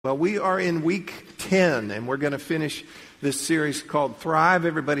Well, we are in week 10, and we're going to finish this series called Thrive.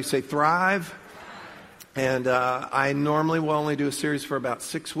 Everybody say Thrive. And I normally will only do a series for about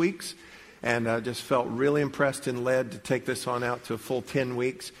 6 weeks, and I just felt really impressed and led to take this on out to a full 10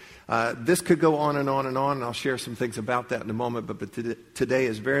 weeks. This could go on and on and on, and I'll share some things about that in a moment, but today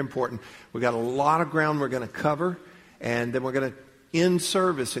is very important. We've got a lot of ground we're going to cover, and then we're going to end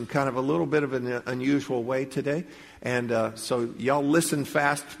service in kind of a little bit of an unusual way today. And so y'all listen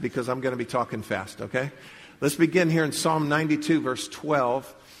fast because I'm going to be talking fast, okay? Let's begin here in Psalm 92, verse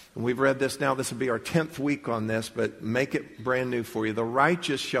 12. And we've read this now. This will be our 10th week on this, but make it brand new for you. The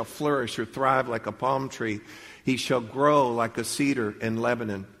righteous shall flourish or thrive like a palm tree. He shall grow like a cedar in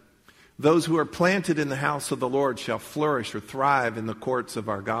Lebanon. Those who are planted in the house of the Lord shall flourish or thrive in the courts of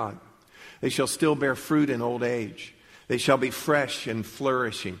our God. They shall still bear fruit in old age. They shall be fresh and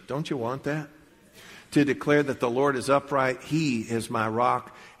flourishing. Don't you want that? To declare that the Lord is upright, He is my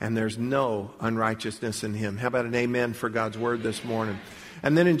rock, and there's no unrighteousness in Him. How about an amen for God's word this morning?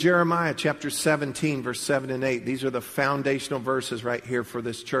 And then in Jeremiah chapter 17, verse 7 and 8, these are the foundational verses right here for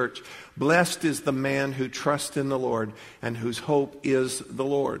this church. Blessed is the man who trusts in the Lord and whose hope is the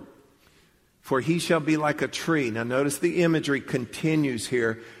Lord. For he shall be like a tree. Now notice the imagery continues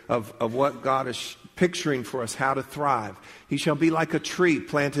here of what God is picturing for us how to thrive. He shall be like a tree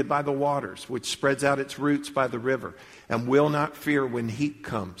planted by the waters, which spreads out its roots by the river, and will not fear when heat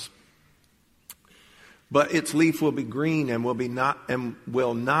comes. But its leaf will be green and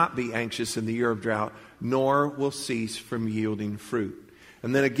will not be anxious in the year of drought, nor will cease from yielding fruit.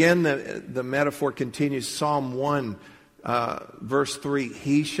 And then again, the metaphor continues. Psalm 1, verse 3,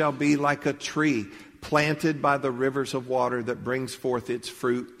 he shall be like a tree planted by the rivers of water that brings forth its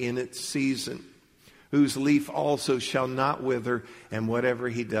fruit in its season, whose leaf also shall not wither, and whatever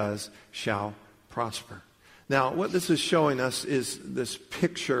he does shall prosper. Now, what this is showing us is this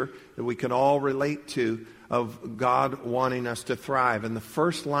picture that we can all relate to of God wanting us to thrive. And the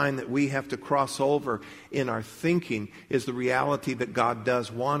first line that we have to cross over in our thinking is the reality that God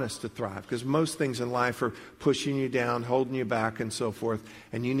does want us to thrive. Because most things in life are pushing you down, holding you back, and so forth.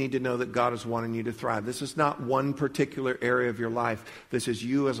 And you need to know that God is wanting you to thrive. This is not one particular area of your life. This is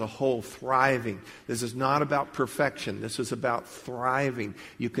you as a whole thriving. This is not about perfection. This is about thriving.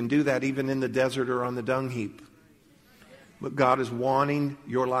 You can do that even in the desert or on the dung heap. But God is wanting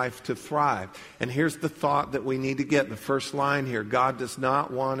your life to thrive. And here's the thought that we need to get. The first line here. God does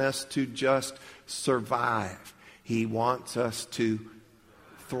not want us to just survive. He wants us to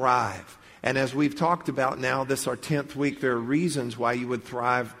thrive. And as we've talked about now, this is our 10th week, there are reasons why you would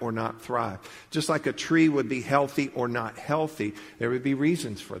thrive or not thrive. Just like a tree would be healthy or not healthy, there would be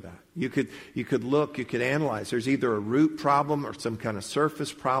reasons for that. You could look, you could analyze. There's either a root problem or some kind of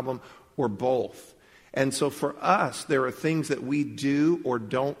surface problem or both. And so for us, there are things that we do or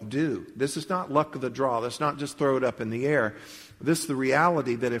don't do. This is not luck of the draw. Let's not just throw it up in the air. This is the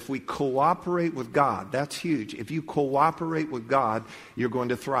reality that if we cooperate with God, that's huge. If you cooperate with God, you're going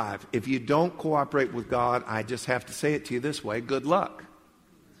to thrive. If you don't cooperate with God, I just have to say it to you this way, good luck.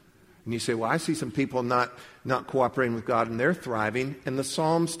 And you say, well, I see some people not cooperating with God and they're thriving, and the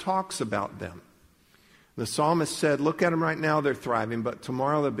Psalms talks about them. The psalmist said, look at them right now, they're thriving, but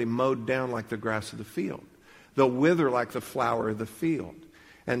tomorrow they'll be mowed down like the grass of the field. They'll wither like the flower of the field.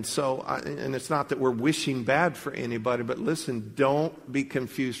 And so, and it's not that we're wishing bad for anybody, but listen, don't be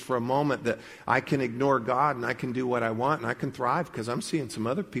confused for a moment that I can ignore God and I can do what I want and I can thrive because I'm seeing some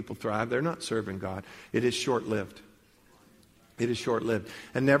other people thrive. They're not serving God. It is short-lived. It is short-lived.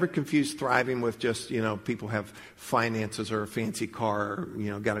 And never confuse thriving with just, people have finances or a fancy car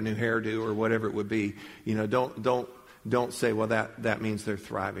or, got a new hairdo or whatever it would be. Don't say, well, that means they're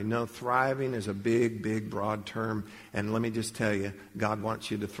thriving. No, thriving is a big, big, broad term. And let me just tell you, God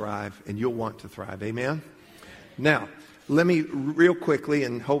wants you to thrive and you'll want to thrive. Amen? Now, let me real quickly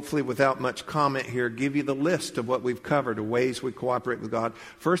and hopefully without much comment here give you the list of what we've covered, of ways we cooperate with God.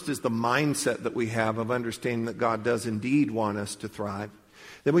 First is the mindset that we have of understanding that God does indeed want us to thrive.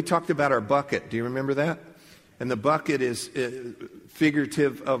 Then we talked about our bucket. Do you remember that? And the bucket is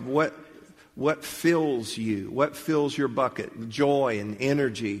figurative of what fills you, what fills your bucket, joy and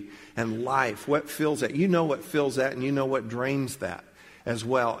energy and life. What fills that? You know what fills that and you know what drains that as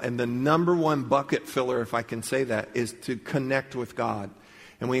well. And the number one bucket filler, if I can say that, is to connect with God.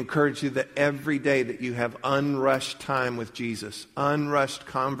 And we encourage you that every day that you have unrushed time with Jesus, unrushed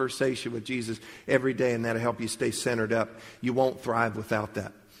conversation with Jesus every day, and that'll help you stay centered up. You won't thrive without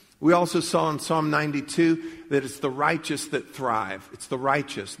that. We also saw in Psalm 92 that it's the righteous that thrive. It's the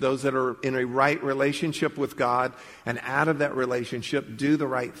righteous, those that are in a right relationship with God, and out of that relationship do the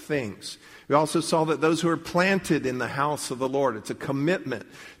right things. We also saw that those who are planted in the house of the Lord, it's a commitment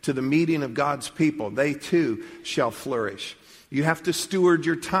to the meeting of God's people. They too shall flourish. You have to steward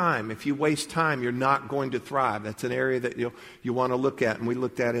your time. If you waste time, you're not going to thrive. That's an area that you want to look at, and we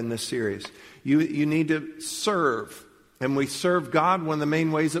looked at in this series. You need to serve. And we serve God. One of the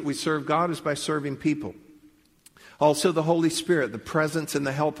main ways that we serve God is by serving people. Also the Holy Spirit, the presence and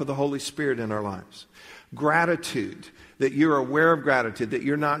the help of the Holy Spirit in our lives. Gratitude, that you're aware of gratitude, that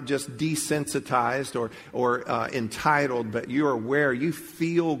you're not just desensitized or entitled, but you're aware, you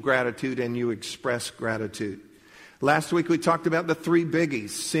feel gratitude and you express gratitude. Last week we talked about the 3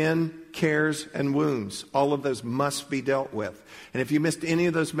 biggies: sin, cares, and wounds. All of those must be dealt with. And if you missed any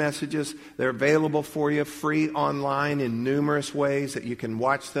of those messages, they're available for you free online in numerous ways that you can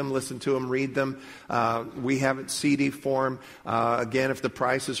watch them, listen to them, read them. We have it CD form. Again, if the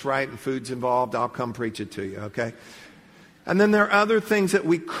price is right and food's involved, I'll come preach it to you, okay? And then there are other things that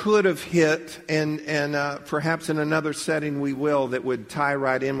we could have hit, and perhaps in another setting we will, that would tie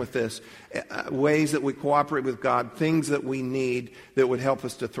right in with this. Ways that we cooperate with God, things that we need that would help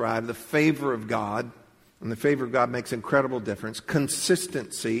us to thrive. The favor of God, and the favor of God makes incredible difference.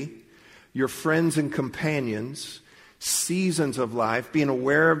 Consistency, your friends and companions, seasons of life, being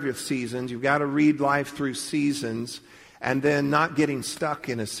aware of your seasons. You've got to read life through seasons. And then not getting stuck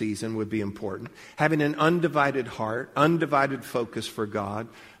in a season would be important. Having an undivided heart, undivided focus for God,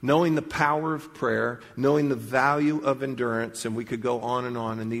 knowing the power of prayer, knowing the value of endurance, and we could go on,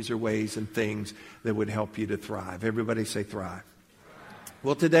 and these are ways and things that would help you to thrive. Everybody say thrive.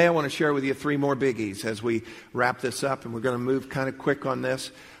 Well, today I want to share with you 3 more biggies as we wrap this up, and we're going to move kind of quick on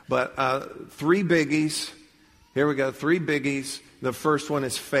this. But 3 biggies. Here we go, 3 biggies. The first one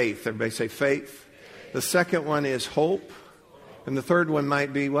is faith. Everybody say faith. The second one is hope. And the third one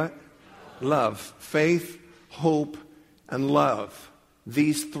might be what? Love. Faith, hope, and love.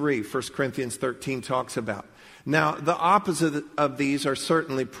 These 3, 1 Corinthians 13 talks about. Now, the opposite of these are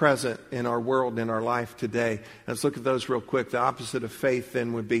certainly present in our world, in our life today. Let's look at those real quick. The opposite of faith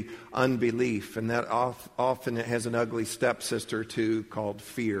then would be unbelief. And that often it has an ugly stepsister too called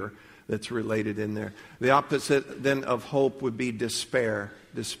fear that's related in there. The opposite then of hope would be despair.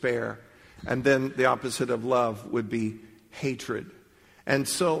 And then the opposite of love would be hatred. And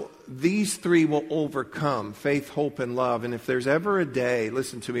so these 3 will overcome faith, hope, and love. And if there's ever a day,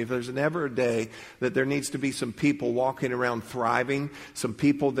 listen to me, if there's ever a day that there needs to be some people walking around thriving, some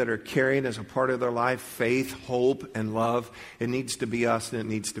people that are carrying as a part of their life faith, hope, and love, it needs to be us, and it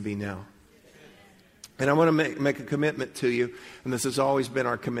needs to be now. And I want to make a commitment to you, and this has always been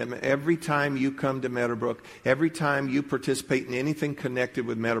our commitment. Every time you come to Meadowbrook, every time you participate in anything connected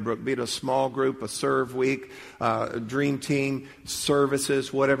with Meadowbrook, be it a small group, a serve week, a dream team,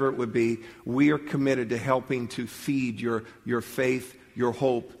 services, whatever it would be, we are committed to helping to feed your faith, your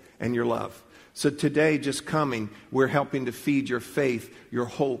hope, and your love. So today, just coming, we're helping to feed your faith, your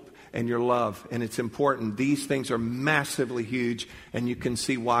hope, and your love. And it's important. These things are massively huge, and you can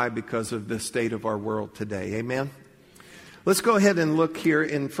see why because of the state of our world today. Amen? Let's go ahead and look here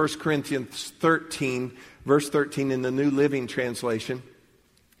in 1 Corinthians 13, verse 13 in the New Living Translation.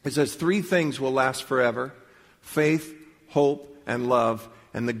 It says, 3 things will last forever: faith, hope, and love.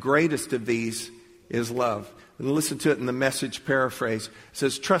 And the greatest of these is love. And listen to it in the Message paraphrase. It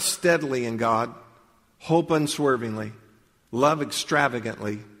says, trust steadily in God, hope unswervingly, love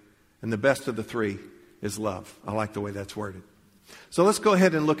extravagantly, and the best of the 3 is love. I like the way that's worded. So let's go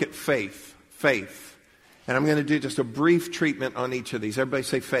ahead and look at faith. Faith. And I'm going to do just a brief treatment on each of these. Everybody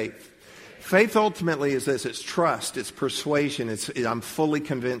say faith. Faith ultimately is this. It's trust. It's persuasion. I'm fully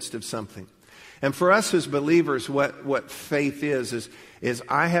convinced of something. And for us as believers, what faith is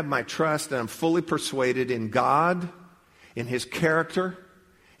I have my trust and I'm fully persuaded in God, in His character,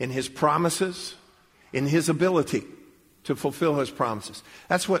 in His promises, in His ability to fulfill His promises.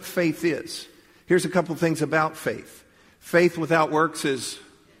 That's what faith is. Here's a couple things about faith. Faith without works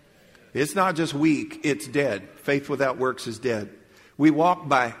it's not just weak, it's dead. Faith without works is dead. We walk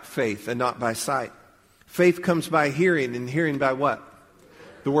by faith and not by sight. Faith comes by hearing, and hearing by what?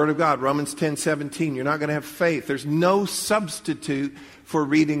 The Word of God. Romans 10:17. You're not going to have faith. There's no substitute for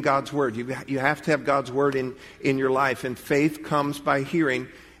reading God's Word. You have to have God's Word in your life. And faith comes by hearing,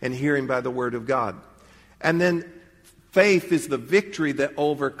 and hearing by the Word of God. And then faith is the victory that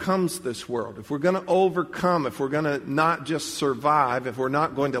overcomes this world. If we're going to overcome, if we're going to not just survive, if we're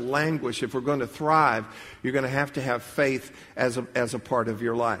not going to languish, if we're going to thrive, you're going to have faith as a part of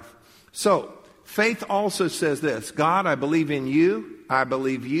your life. So, faith also says this: God, I believe in you. I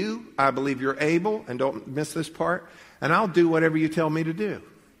believe you. I believe you're able. And don't miss this part. And I'll do whatever you tell me to do.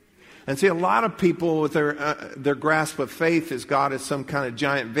 And see, a lot of people with their grasp of faith is God is some kind of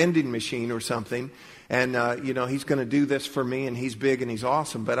giant vending machine or something. And, he's going to do this for me, and he's big and he's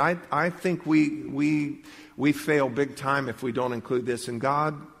awesome. But I think we fail big time if we don't include this. And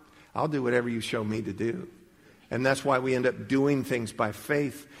God, I'll do whatever you show me to do. And that's why we end up doing things by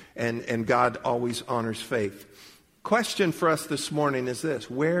faith, and God always honors faith. Question for us this morning is this: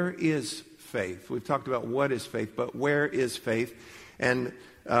 where is faith? We've talked about what is faith, but where is faith? And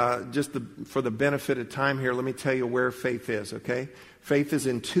for the benefit of time here, let me tell you where faith is, okay? Faith is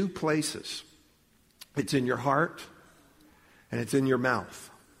in two places. It's in your heart, and it's in your mouth.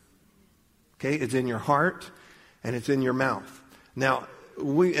 Okay? It's in your heart, and it's in your mouth. Now,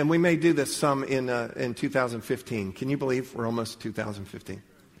 we may do this some in 2015. Can you believe we're almost 2015?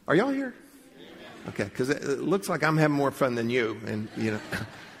 Are y'all here? Okay, because it looks like I'm having more fun than you, and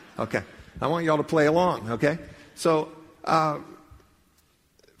okay. I want y'all to play along, okay? So,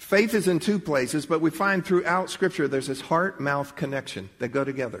 faith is in two places, but we find throughout Scripture there's this heart-mouth connection that go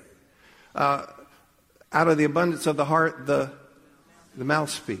together. Out of the abundance of the heart, the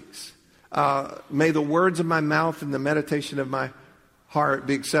mouth speaks. May the words of my mouth and the meditation of my heart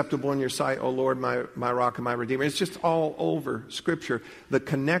be acceptable in your sight, O Lord, my rock and my redeemer. It's just all over Scripture, the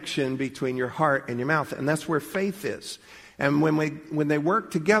connection between your heart and your mouth. And that's where faith is. And when they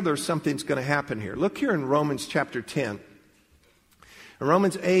work together, something's going to happen here. Look here in Romans chapter 10. In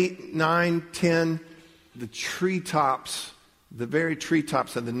Romans 8, 9, 10, the treetops, the very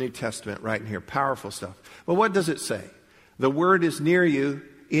treetops of the New Testament right in here. Powerful stuff. But what does it say? The word is near you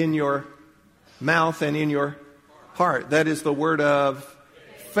in your mouth and in your heart. That is the word of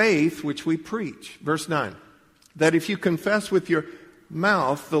faith which we preach. Verse 9. That if you confess with your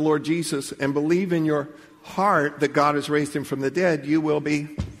mouth the Lord Jesus and believe in your heart that God has raised him from the dead, you will be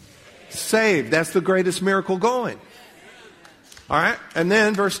saved. That's the greatest miracle going. All right. And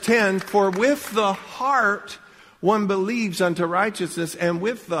then verse 10. For with the heart one believes unto righteousness, and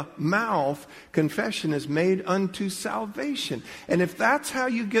with the mouth confession is made unto salvation. And if that's how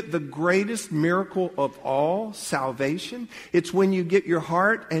you get the greatest miracle of all, salvation, it's when you get your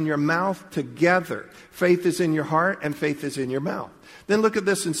heart and your mouth together. Faith is in your heart and faith is in your mouth. Then look at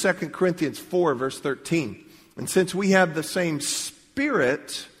this in 2 Corinthians 4, verse 13. And since we have the same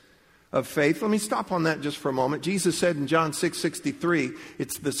spirit of faith, let me stop on that just for a moment. Jesus said in John 6:63,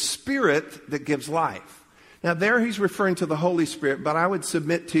 it's the Spirit that gives life. Now there he's referring to the Holy Spirit, but I would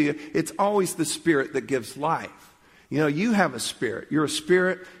submit to you, it's always the Spirit that gives life. You have a spirit. You're a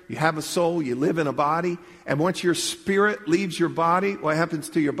spirit, you have a soul, you live in a body, and once your spirit leaves your body, what happens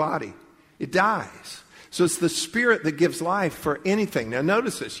to your body? It dies. So it's the Spirit that gives life for anything. Now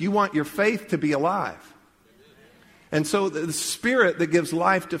notice this, you want your faith to be alive. And so the Spirit that gives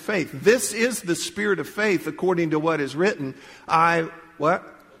life to faith. This is the spirit of faith according to what is written. I, what?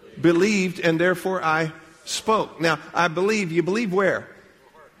 Believed, and therefore I spoke. Now, I believe. You believe where?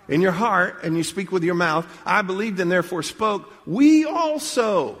 In your heart, and you speak with your mouth. I believed and therefore spoke. We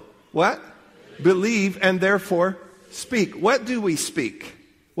also, what? Believe and therefore speak. What do we speak?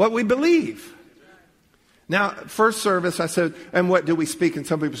 What we believe. Now, first service, I said, and what do we speak? And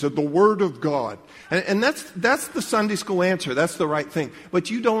some people said, the Word of God. And that's the Sunday school answer. That's the right thing. But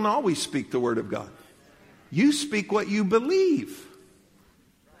you don't always speak the Word of God. You speak what you believe.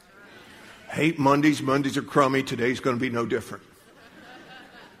 Hate Mondays. Mondays are crummy. Today's going to be no different.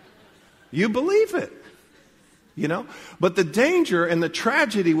 You believe it. But the danger and the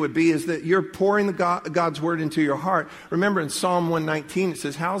tragedy would be is that you're pouring God's Word into your heart. Remember in Psalm 119, it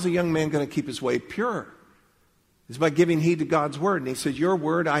says, how's a young man going to keep his way pure? It's by giving heed to God's Word. And he says, your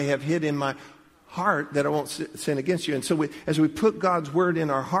Word I have hid in my heart that I won't sin against you. And so as we put God's Word in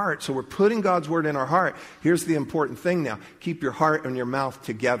our heart, so we're putting God's Word in our heart, here's the important thing now. Keep your heart and your mouth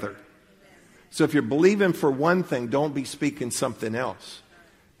together. So if you're believing for one thing, don't be speaking something else.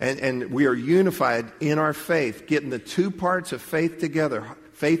 And we are unified in our faith, getting the two parts of faith together.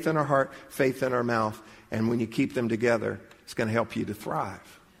 Faith in our heart, faith in our mouth. And when you keep them together, it's going to help you to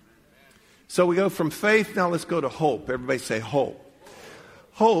thrive. So we go from faith, now let's go to hope. Everybody say hope.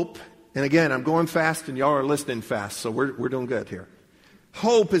 Hope, and again, I'm going fast and y'all are listening fast, so we're doing good here.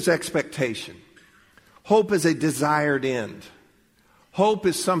 Hope is expectation. Hope is a desired end. Hope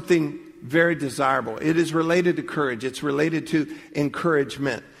is something very desirable. It is related to courage. It's related to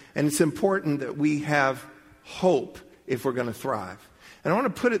encouragement. And it's important that we have hope if we're going to thrive. And I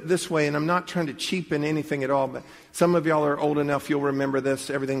want to put it this way, and I'm not trying to cheapen anything at all, but some of y'all are old enough, you'll remember this.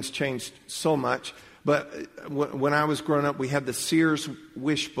 Everything's changed so much. But when I was growing up, we had the Sears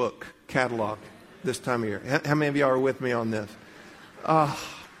Wish Book catalog this time of year. How many of y'all are with me on this?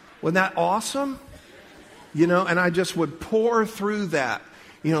 Wasn't that awesome? You know, and I just would pour through that.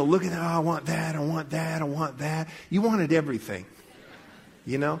 You know, look at that, oh, I want that, I want that, I want that. You wanted everything,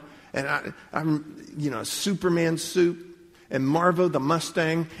 you know? And I'm, you know, Superman suit and Marvo the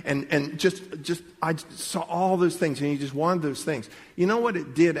Mustang and just I saw all those things and you just wanted those things. You know what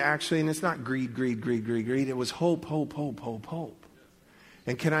it did actually? And it's not greed. It was hope.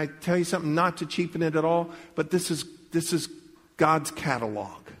 And can I tell you something? Not to cheapen it at all, but this is God's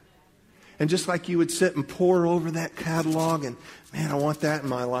catalog. And just like you would sit and pour over that catalog and, man, I want that in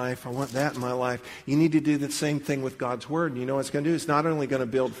my life. I want that in my life. You need to do the same thing with God's Word. And you know what it's going to do? It's not only going to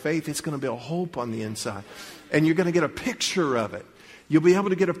build faith, it's going to build hope on the inside. And you're going to get a picture of it. You'll be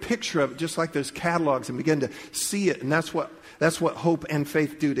able to get a picture of it just like those catalogs and begin to see it. And that's what hope and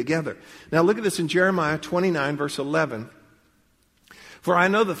faith do together. Now look at this in Jeremiah 29, verse 11. For I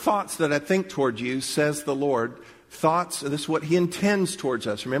know the thoughts that I think toward you, says the Lord. Thoughts, this is what He intends towards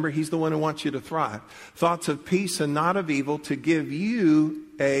us. Remember, He's the one who wants you to thrive. Thoughts of peace and not of evil, to give you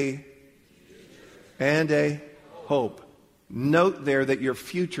a hope. Note there that your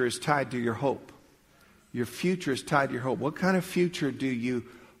future is tied to your hope. Your future is tied to your hope. What kind of future do you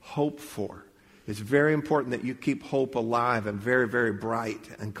hope for? It's very important that you keep hope alive and very, very bright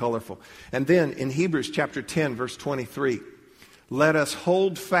and colorful. And then in Hebrews chapter 10, verse 23, let us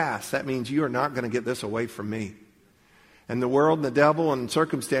hold fast. That means you are not going to get this away from me. And the world and the devil and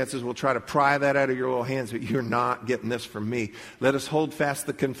circumstances will try to pry that out of your little hands, but you're not getting this from me. Let us hold fast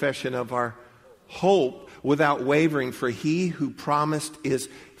the confession of our hope without wavering, for He who promised is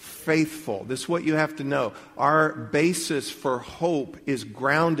faithful. This is what you have to know. Our basis for hope is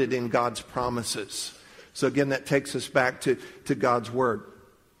grounded in God's promises. So again, that takes us back to God's Word.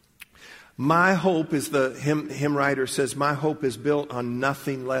 My hope is, the hymn writer says, my hope is built on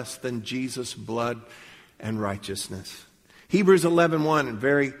nothing less than Jesus' blood and righteousness. Hebrews 11:1, a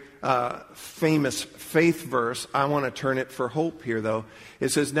very famous faith verse. I want to turn it for hope here, though. It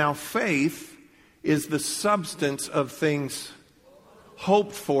says, now faith is the substance of things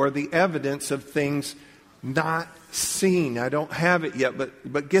hoped for, the evidence of things not seen. I don't have it yet,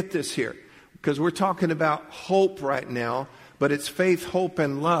 but get this here. Because we're talking about hope right now, but it's faith, hope,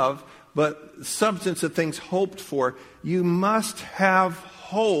 and love. But substance of things hoped for. You must have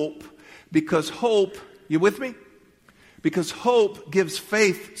hope because hope, you with me? Because hope gives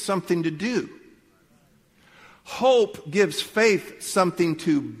faith something to do. Hope gives faith something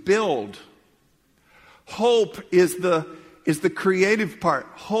to build. Hope is the creative part.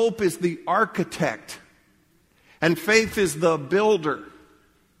 Hope is the architect. And faith is the builder.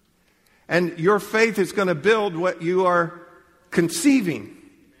 And your faith is going to build what you are conceiving.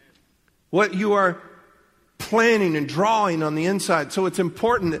 What you are planning and drawing on the inside. So it's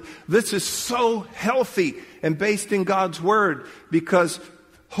important that this is so healthy and based in God's Word, because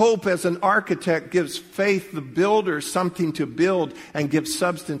hope as an architect gives faith, the builder, something to build and give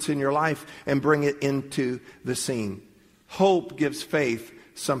substance in your life and bring it into the scene. Hope gives faith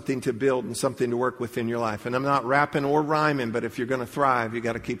something to build and something to work with in your life. And I'm not rapping or rhyming, but if you're going to thrive, you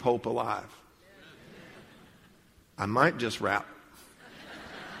got to keep hope alive. I might just rap.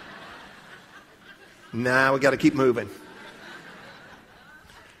 Nah, we got to keep moving.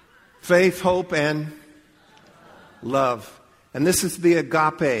 Faith, hope, and love. And this is the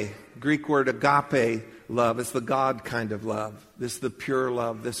agape, Greek word agape love. It's the God kind of love. This is the pure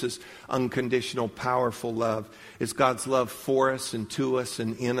love. This is unconditional, powerful love. It's God's love for us and to us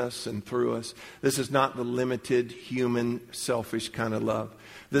and in us and through us. This is not the limited, human, selfish kind of love.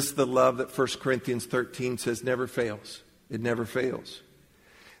 This is the love that 1 Corinthians 13 says never fails. It never fails.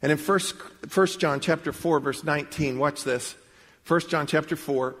 And in 1 John chapter 4, verse 19, watch this. 1 John chapter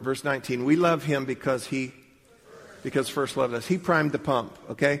 4, verse 19. We love Him because first loved us. He primed the pump,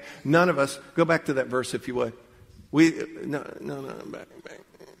 okay? None of us, go back to that verse if you would. Back.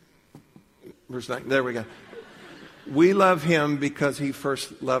 Verse 9, there we go. We love Him because He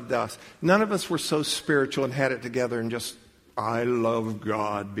first loved us. None of us were so spiritual and had it together and just, I love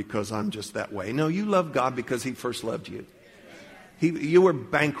God because I'm just that way. No, you love God because He first loved you. You were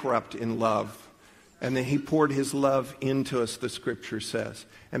bankrupt in love. And then He poured His love into us, the Scripture says.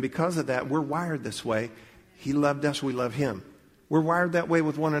 And because of that, we're wired this way. He loved us, we love Him. We're wired that way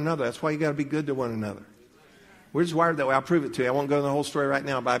with one another. That's why you got to be good to one another. We're just wired that way. I'll prove it to you. I won't go into the whole story right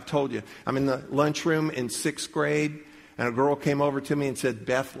now, but I've told you. I'm in the lunchroom in 6th grade, and a girl came over to me and said,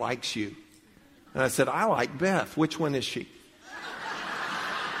 Beth likes you. And I said, I like Beth. Which one is she?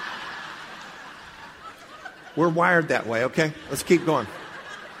 We're wired that way, okay? Let's keep going.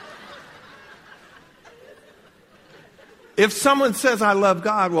 If someone says, I love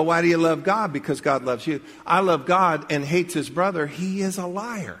God, well, why do you love God? Because God loves you. I love God and hates his brother. He is a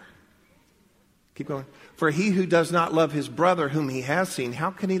liar. Keep going. For he who does not love his brother whom he has seen, how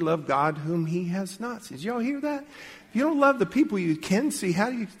can he love God whom he has not seen? Did y'all hear that? If you don't love the people you can see,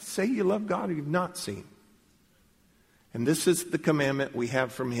 how do you say you love God who you've not seen? And this is the commandment we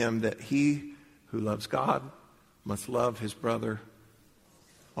have from him, that he who loves God must love his brother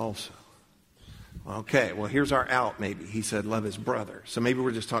also. Okay, well, here's our out maybe. He said love his brother. So maybe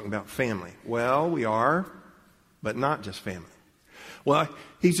we're just talking about family. Well, we are, but not just family. Well,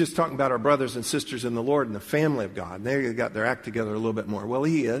 he's just talking about our brothers and sisters in the Lord and the family of God. And they got their act together a little bit more. Well,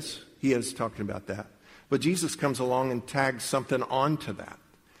 he is. He is talking about that. But Jesus comes along and tags something onto that.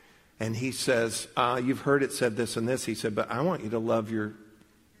 And he says, you've heard it said this and this. He said, but I want you to love your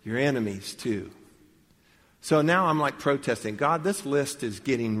enemies too. So now I'm like protesting. God, this list is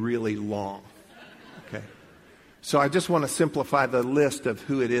getting really long. Okay. So I just want to simplify the list of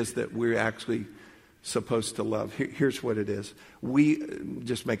who it is that we're actually supposed to love. Here's what it is. We,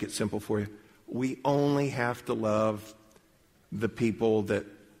 just make it simple for you. We only have to love the people that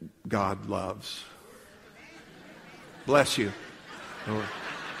God loves. Bless you.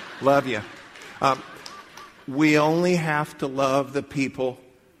 Love you. We only have to love the people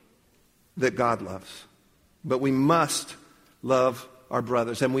that God loves. But we must love our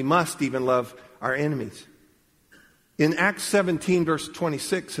brothers, and we must even love our enemies. In Acts 17, verse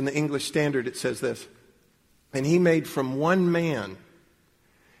 26, in the English Standard, it says this, and he made from one man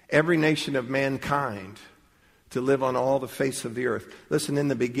every nation of mankind to live on all the face of the earth. Listen, in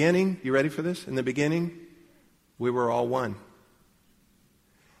the beginning, you ready for this? In the beginning, we were all one.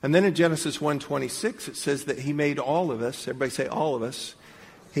 And then in Genesis 1:26, it says that he made all of us, everybody say all of us,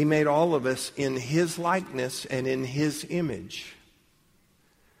 he made all of us in his likeness and in his image.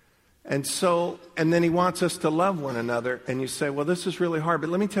 And then he wants us to love one another. And you say, well, this is really hard.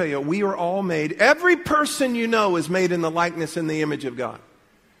 But let me tell you, we are all made, every person you know is made in the likeness and the image of God.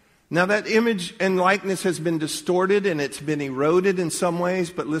 Now that image and likeness has been distorted and it's been eroded in some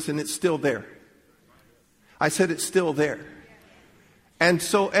ways, but listen, it's still there. I said it's still there. And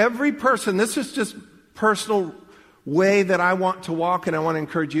so every person, this is just personal way that I want to walk and I want to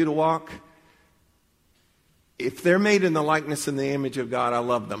encourage you to walk. If they're made in the likeness and the image of God, I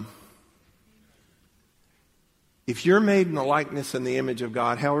love them. If you're made in the likeness and the image of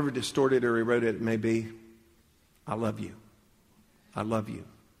God, however distorted or eroded it may be, I love you. I love you.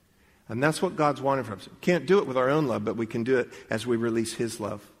 And that's what God's wanting from us. We can't do it with our own love, but we can do it as we release his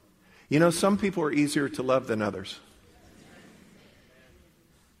love. You know, some people are easier to love than others.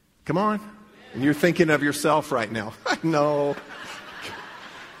 Come on. And you're thinking of yourself right now. No.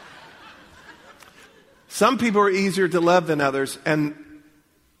 Some people are easier to love than others. And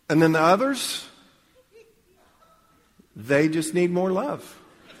then the others, they just need more love.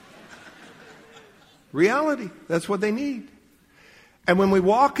 Reality. That's what they need. And when we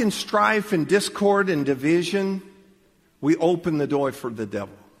walk in strife and discord and division, we open the door for the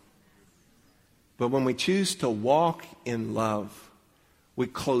devil. But when we choose to walk in love, we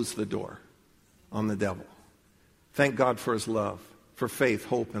close the door on the devil. Thank God for his love, for faith,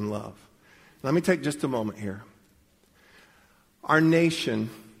 hope, and love. Let me take just a moment here. Our nation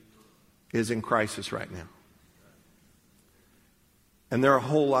is in crisis right now. And there are a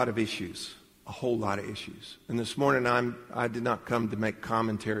whole lot of issues. A whole lot of issues. And this morning I did not come to make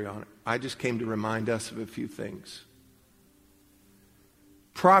commentary on it. I just came to remind us of a few things.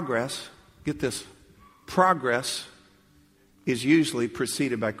 Progress, get this, progress is usually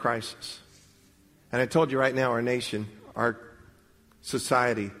preceded by crisis. And I told you right now, our nation, our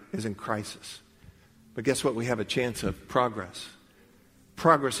society is in crisis. But guess what? We have a chance of progress.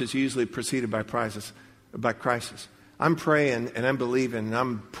 Progress is usually preceded by crisis. I'm praying and I'm believing and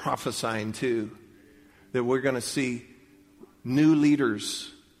I'm prophesying too that we're going to see new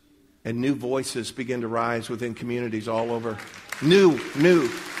leaders and new voices begin to rise within communities all over. New.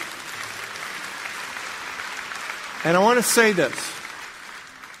 And I want to say this.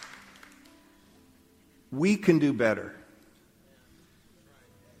 We can do better.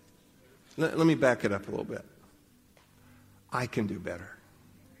 Let me back it up a little bit. I can do better.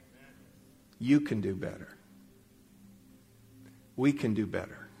 You can do better. We can do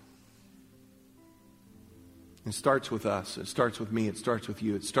better. It starts with us. It starts with me. It starts with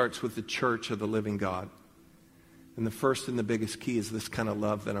you. It starts with the church of the living God. And the first and the biggest key is this kind of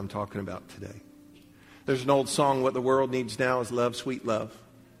love that I'm talking about today. There's an old song, what the world needs now is love, sweet love.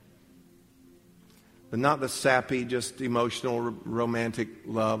 But not the sappy, just emotional, romantic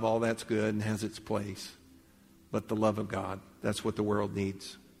love. All that's good and has its place. But the love of God. That's what the world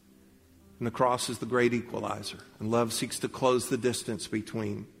needs. And the cross is the great equalizer. And love seeks to close the distance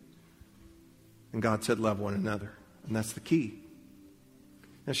between. And God said, love one another. And that's the key.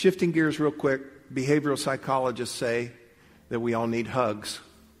 Now, shifting gears real quick, behavioral psychologists say that we all need hugs.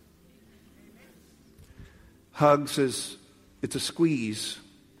 Hugs it's a squeeze.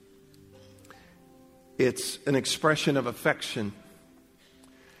 It's an expression of affection.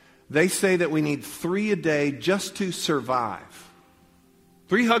 They say that we need 3 a day just to survive.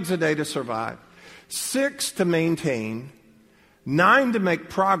 3 hugs a day to survive. 6 to maintain. 9 to make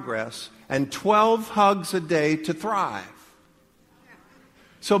progress. And 12 hugs a day to thrive.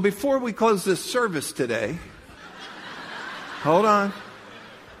 So before we close this service today, hold on.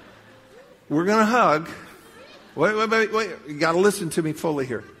 We're going to hug. Wait. You got to listen to me fully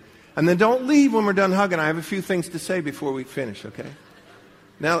here. And then don't leave when we're done hugging. I have a few things to say before we finish, okay?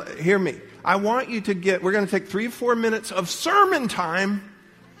 Now, hear me. I want you to we're going to take 3 or 4 minutes of sermon time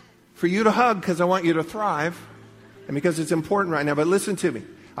for you to hug because I want you to thrive and because it's important right now. But listen to me.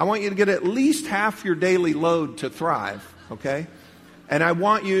 I want you to get at least half your daily load to thrive, okay? And I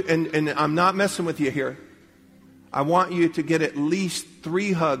want you, and I'm not messing with you here, I want you to get at least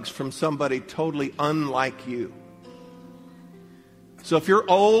 3 hugs from somebody totally unlike you. So if you're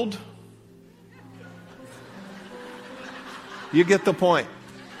old, you get the point.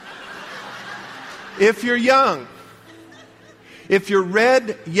 If you're young, if you're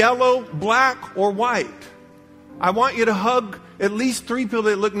red, yellow, black, or white, I want you to hug at least 3 people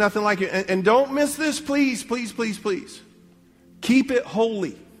that look nothing like you. And don't miss this, please, please, please, please. Keep it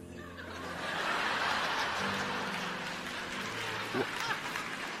holy.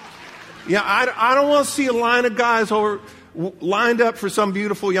 Yeah, I don't want to see a line of guys lined up for some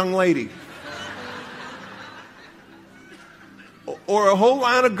beautiful young lady. Or a whole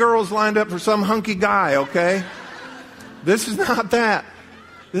line of girls lined up for some hunky guy, okay? This is not that.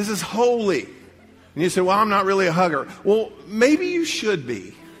 This is holy. And you say, well, I'm not really a hugger. Well, maybe you should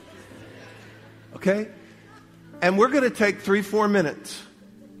be. Okay? And we're going to take 3, 4 minutes.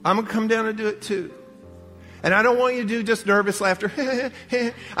 I'm going to come down and do it too. And I don't want you to do just nervous laughter.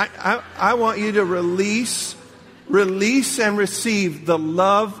 I want you to release and receive the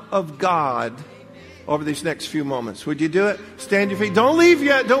love of God over these next few moments. Would you do it? Stand your feet. Don't leave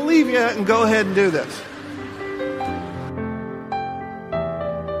yet. Don't leave yet. And go ahead and do this.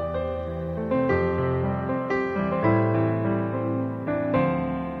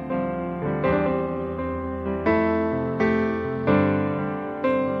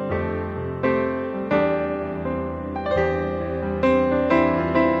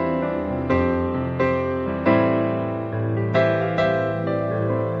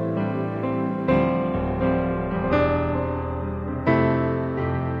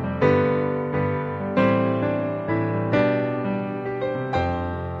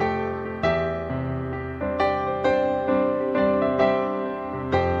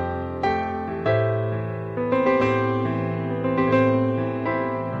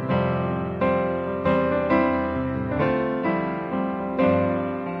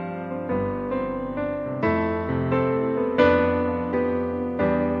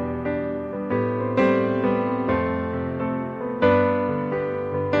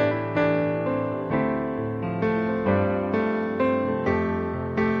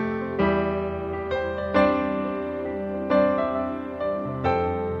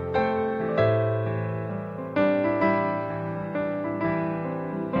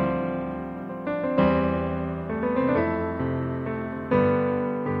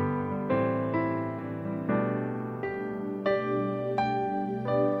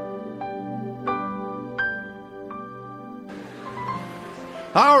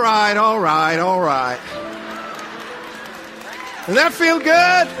 All right. Does that feel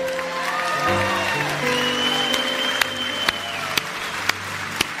good?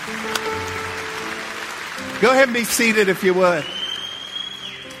 Go ahead and be seated if you would.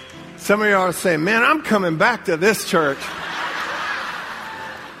 Some of you are saying, man, I'm coming back to this church.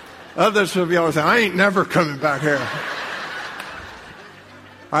 Others of you are saying, I ain't never coming back here.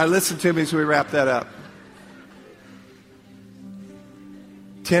 All right, listen to me as we wrap that up.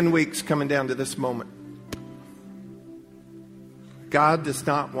 10 weeks coming down to this moment. God does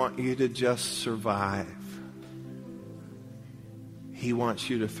not want you to just survive. He wants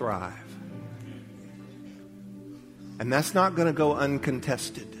you to thrive. And that's not going to go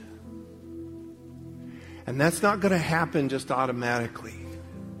uncontested. And that's not going to happen just automatically.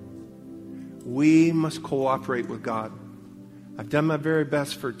 We must cooperate with God. I've done my very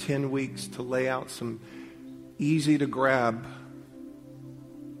best for 10 weeks to lay out some easy to grab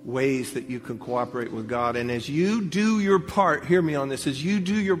ways that you can cooperate with God. And as you do your part, hear me on this, as you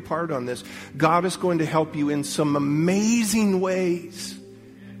do your part on this, God is going to help you in some amazing ways.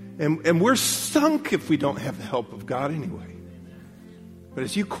 And we're sunk if we don't have the help of God anyway. But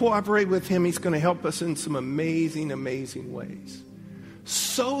as you cooperate with Him, He's going to help us in some amazing, amazing ways.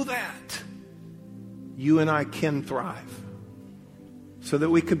 So that you and I can thrive. So that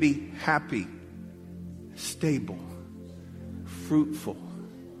we could be happy, stable, fruitful,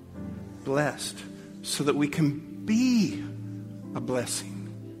 blessed, so that we can be a blessing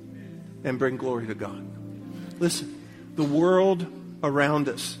and bring glory to God. Listen, the world around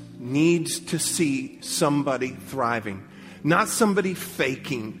us needs to see somebody thriving, not somebody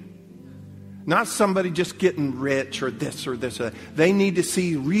faking, not somebody just getting rich or this or this or that. They need to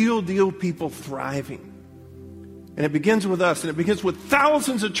see real deal people thriving. And it begins with us, and it begins with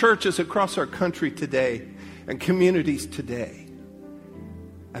thousands of churches across our country today and communities today.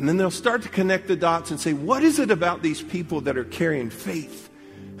 And then they'll start to connect the dots and say, what is it about these people that are carrying faith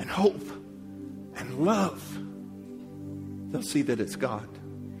and hope and love? They'll see that it's God.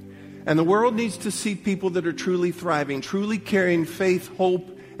 And the world needs to see people that are truly thriving, truly carrying faith,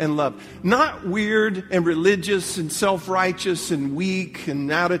 hope, and love. Not weird and religious and self-righteous and weak and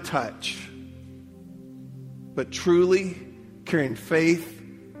out of touch, but truly carrying faith,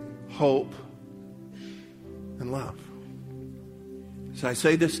 hope, and love. So I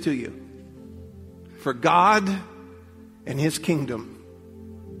say this to you. For God and His kingdom,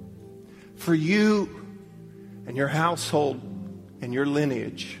 for you and your household and your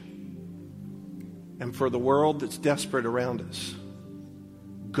lineage, and for the world that's desperate around us,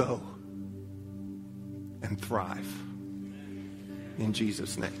 go and thrive. In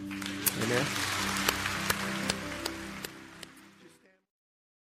Jesus' name. Amen.